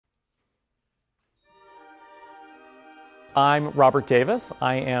I'm Robert Davis.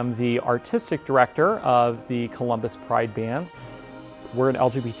 I am the artistic director of the Columbus Pride Bands. We're an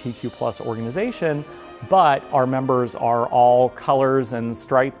LGBTQ+ organization, but our members are all colors and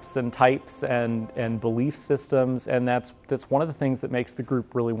stripes and types and belief systems, and that's one of the things that makes the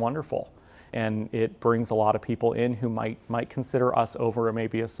group really wonderful. And it brings a lot of people in who might consider us over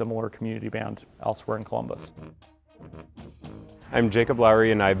maybe a similar community band elsewhere in Columbus. I'm Jacob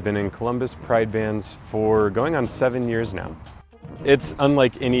Lowry, and I've been in Columbus Pride Bands for going on 7 years now. It's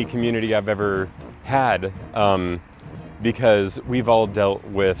unlike any community I've ever had because we've all dealt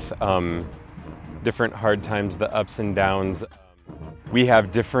with different hard times, the ups and downs. We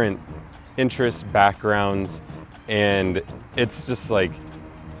have different interests, backgrounds, and it's just like,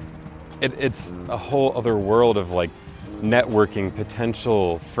 it's a whole other world of like networking,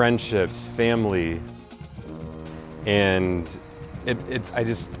 potential, friendships, family, and I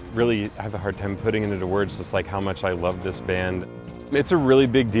just really have a hard time putting it into words just like how much I love this band. It's a really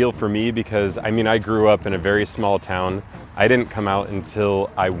big deal for me because, I mean, I grew up in a very small town. I didn't come out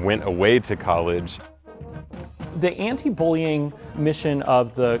until I went away to college. The anti-bullying mission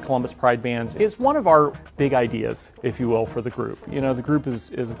of the Columbus Pride Bands is one of our big ideas, if you will, for the group. You know, the group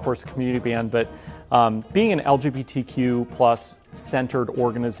is of course a community band, but being an LGBTQ+ centered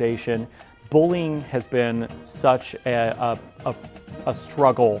organization, bullying has been such a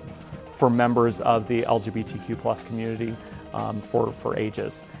struggle for members of the LGBTQ+ community for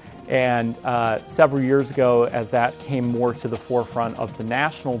ages. And several years ago, as that came more to the forefront of the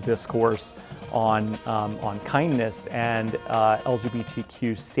national discourse on kindness and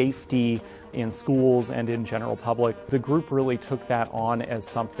LGBTQ safety in schools and in general public, the group really took that on as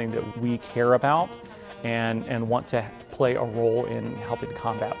something that we care about and want to play a role in helping to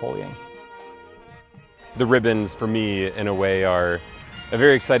combat bullying. The ribbons, for me, in a way, are a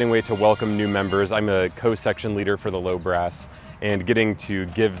very exciting way to welcome new members. I'm a co-section leader for the low brass, and getting to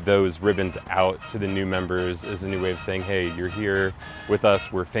give those ribbons out to the new members is a new way of saying, hey, you're here with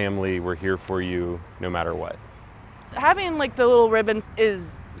us, we're family, we're here for you, no matter what. Having like the little ribbon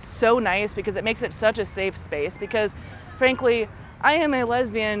is so nice because it makes it such a safe space, because frankly, I am a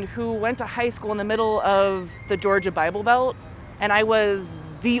lesbian who went to high school in the middle of the Georgia Bible Belt, and I was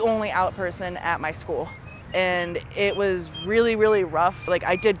the only out person at my school. And it was really, really rough. Like,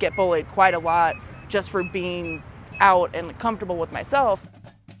 I did get bullied quite a lot just for being out and comfortable with myself.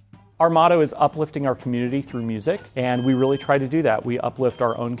 Our motto is uplifting our community through music, and we really try to do that. We uplift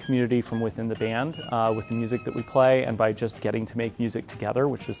our own community from within the band with the music that we play, and by just getting to make music together,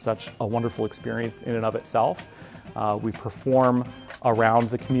 which is such a wonderful experience in and of itself. We perform around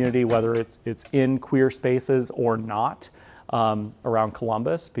the community, whether it's in queer spaces or not, around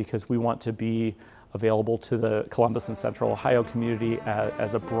Columbus, because we want to be available to the Columbus and Central Ohio community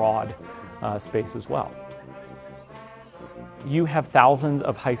as a broad space as well. You have thousands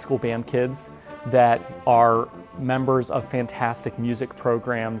of high school band kids that are members of fantastic music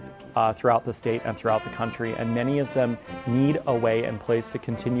programs throughout the state and throughout the country, and many of them need a way and place to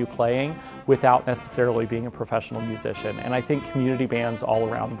continue playing without necessarily being a professional musician. And I think community bands all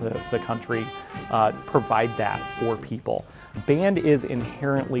around the country provide that for people. Band is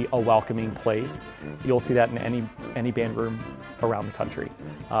inherently a welcoming place. You'll see that in any band room around the country,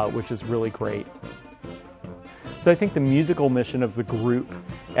 which is really great. So I think the musical mission of the group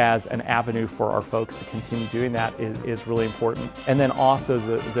as an avenue for our folks to continue doing that is really important. And then also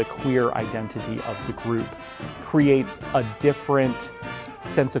the queer identity of the group creates a different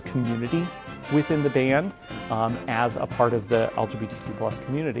sense of community within the band as a part of the LGBTQ+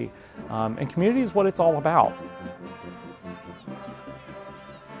 community. And community is what it's all about.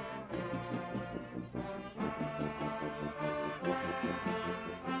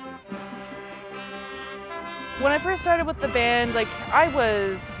 When I first started with the band, like, I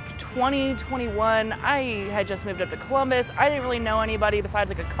was 20, 21. I had just moved up to Columbus. I didn't really know anybody besides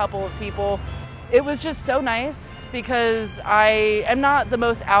like a couple of people. It was just so nice because I am not the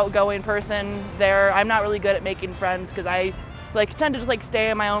most outgoing person there. I'm not really good at making friends because I tend to just stay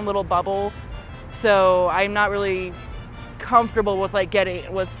in my own little bubble. So I'm not really comfortable with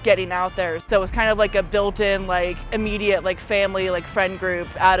getting out there. So it was kind of like a built-in immediate family friend group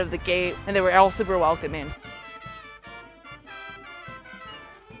out of the gate, and they were all super welcoming.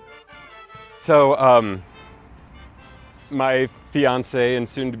 So my fiance and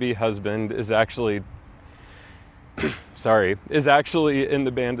soon-to-be husband is actually is actually in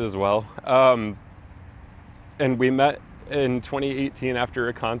the band as well. And we met in 2018 after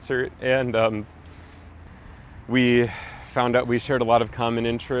a concert, and we found out we shared a lot of common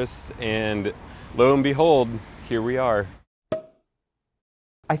interests, and lo and behold, here we are.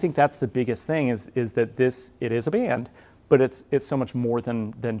 I think that's the biggest thing is that it is a band, but it's so much more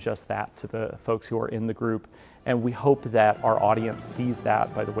than just that to the folks who are in the group. And we hope that our audience sees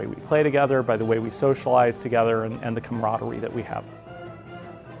that by the way we play together, by the way we socialize together, and the camaraderie that we have.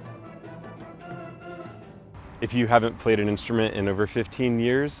 If you haven't played an instrument in over 15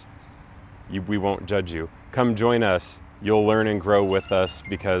 years, we won't judge you. Come join us. You'll learn and grow with us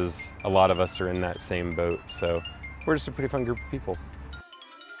because a lot of us are in that same boat. So we're just a pretty fun group of people.